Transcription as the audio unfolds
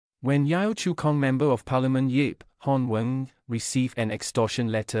When Yeo Chu Kong Member of Parliament Yip Hon Wen received an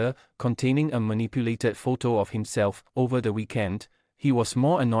extortion letter containing a manipulated photo of himself over the weekend, he was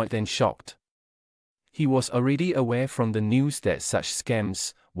more annoyed than shocked. He was already aware from the news that such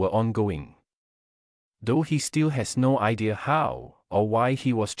scams were ongoing, though he still has no idea how or why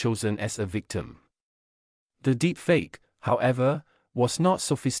he was chosen as a victim. The deepfake, however, was not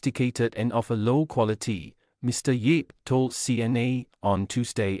sophisticated and of a low quality, Mr. Yip told CNA on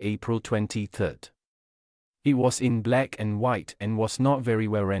Tuesday, April 23. It was in black and white and was not very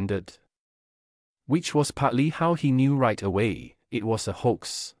well rendered, which was partly how he knew right away it was a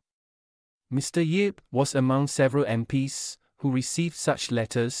hoax. Mr. Yip was among several MPs who received such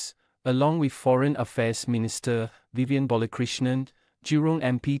letters, along with Foreign Affairs Minister Vivian Balakrishnan, Jurong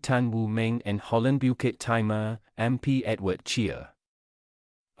MP Tan Wu Meng and Holland Bukit Timah MP Edward Chia.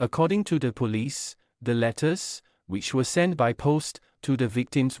 According to the police, the letters, which were sent by post to the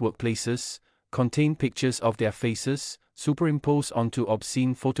victims' workplaces, contained pictures of their faces, superimposed onto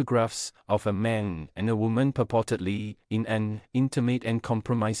obscene photographs of a man and a woman purportedly in an intimate and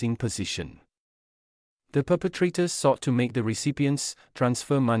compromising position. The perpetrators sought to make the recipients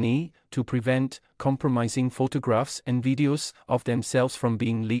transfer money to prevent compromising photographs and videos of themselves from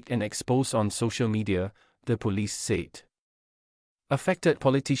being leaked and exposed on social media, the police said. Affected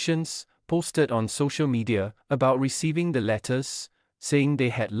politicians posted on social media about receiving the letters, saying they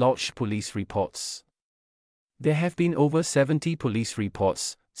had lodged police reports. There have been over 70 police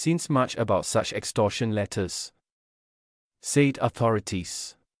reports since March about such extortion letters, said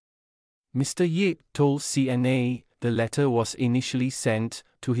authorities. Mr. Yip told CNA the letter was initially sent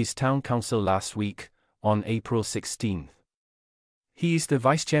to his town council last week, on April 16. He is the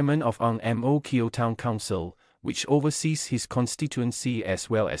vice chairman of Ang Mo Kio Town Council, which oversees his constituency as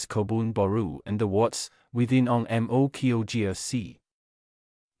well as Kebun Baru and the wards within Ang Mo Kio GRC.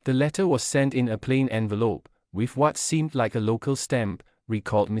 The letter was sent in a plain envelope, with what seemed like a local stamp,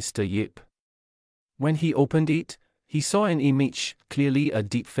 recalled Mr. Yip. When he opened it, he saw an image, clearly a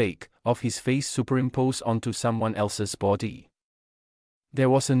deepfake, of his face superimposed onto someone else's body. There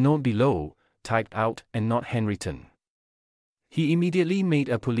was a note below, typed out and not handwritten. He immediately made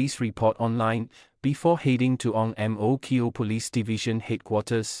a police report online, before heading to Ang Mo Kio Police Division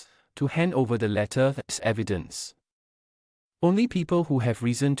headquarters to hand over the letter as evidence. Only people who have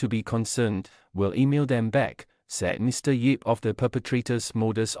reason to be concerned will email them back, said Mr. Yip of the perpetrator's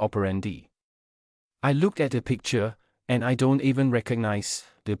modus operandi. I looked at the picture, and I don't even recognize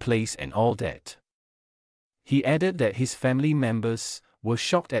the place and all that. He added that his family members were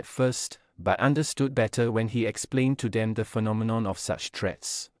shocked at first, but understood better when he explained to them the phenomenon of such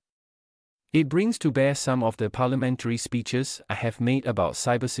threats. It brings to bear some of the parliamentary speeches I have made about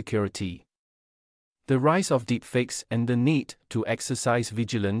cybersecurity, the rise of deepfakes and the need to exercise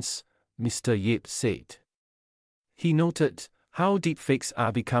vigilance, Mr. Yip said. He noted how deepfakes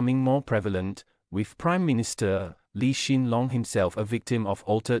are becoming more prevalent, with Prime Minister Lee Hsien Loong himself a victim of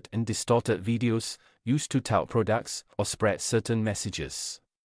altered and distorted videos used to tout products or spread certain messages.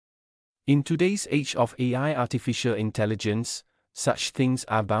 In today's age of AI artificial intelligence, such things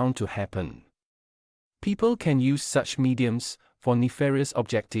are bound to happen. People can use such mediums for nefarious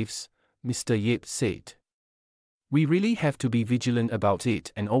objectives, Mr. Yip said. We really have to be vigilant about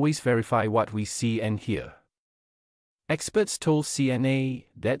it and always verify what we see and hear. Experts told CNA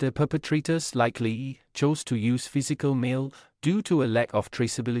that the perpetrators likely chose to use physical mail due to a lack of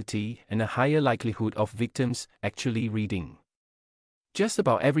traceability and a higher likelihood of victims actually reading. Just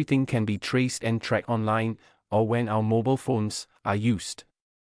about everything can be traced and tracked online, or when our mobile phones are used,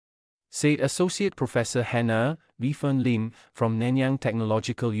 said Associate Professor Hannah Wifan Lim from Nanyang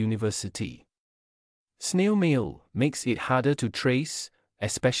Technological University. Snail mail makes it harder to trace,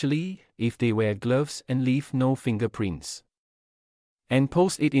 especially if they wear gloves and leave no fingerprints, and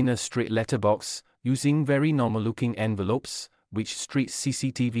post it in a straight letterbox using very normal-looking envelopes, which street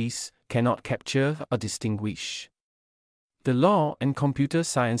CCTVs cannot capture or distinguish. The law and computer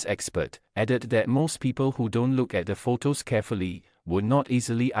science expert added that most people who don't look at the photos carefully would not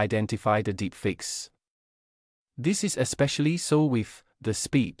easily identify the deepfakes. This is especially so with the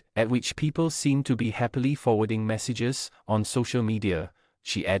speed at which people seem to be happily forwarding messages on social media,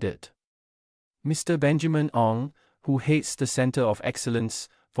 she added. Mr. Benjamin Ong, who heads the Center of Excellence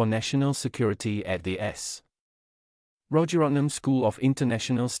for National Security at the S. Rajaratnam School of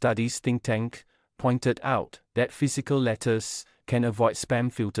International Studies think tank, pointed out that physical letters can avoid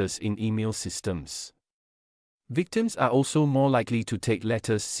spam filters in email systems. Victims are also more likely to take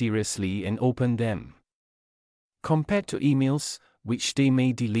letters seriously and open them, compared to emails, which they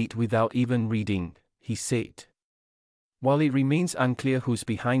may delete without even reading, he said. While it remains unclear who's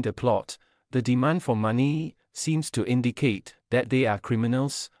behind the plot, the demand for money seems to indicate that they are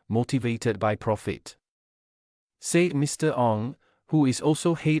criminals, motivated by profit, said Mr. Ong, who is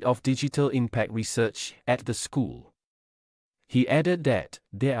also head of digital impact research at the school. He added that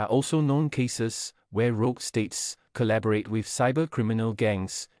there are also known cases where rogue states collaborate with cyber-criminal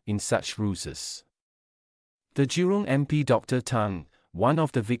gangs in such ruses. The Jurong MP Dr. Tan, one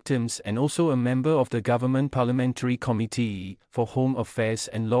of the victims and also a member of the Government Parliamentary Committee for Home Affairs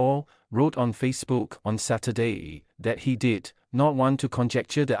and Law, wrote on Facebook on Saturday that he did not want to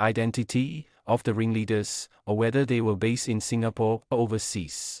conjecture the identity of the ringleaders or whether they were based in Singapore or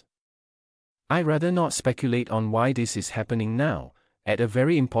overseas. "I rather not speculate on why this is happening now, at a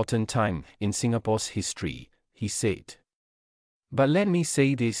very important time in Singapore's history," he said. "But let me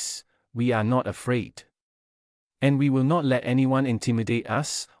say this, we are not afraid. And we will not let anyone intimidate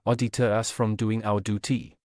us or deter us from doing our duty."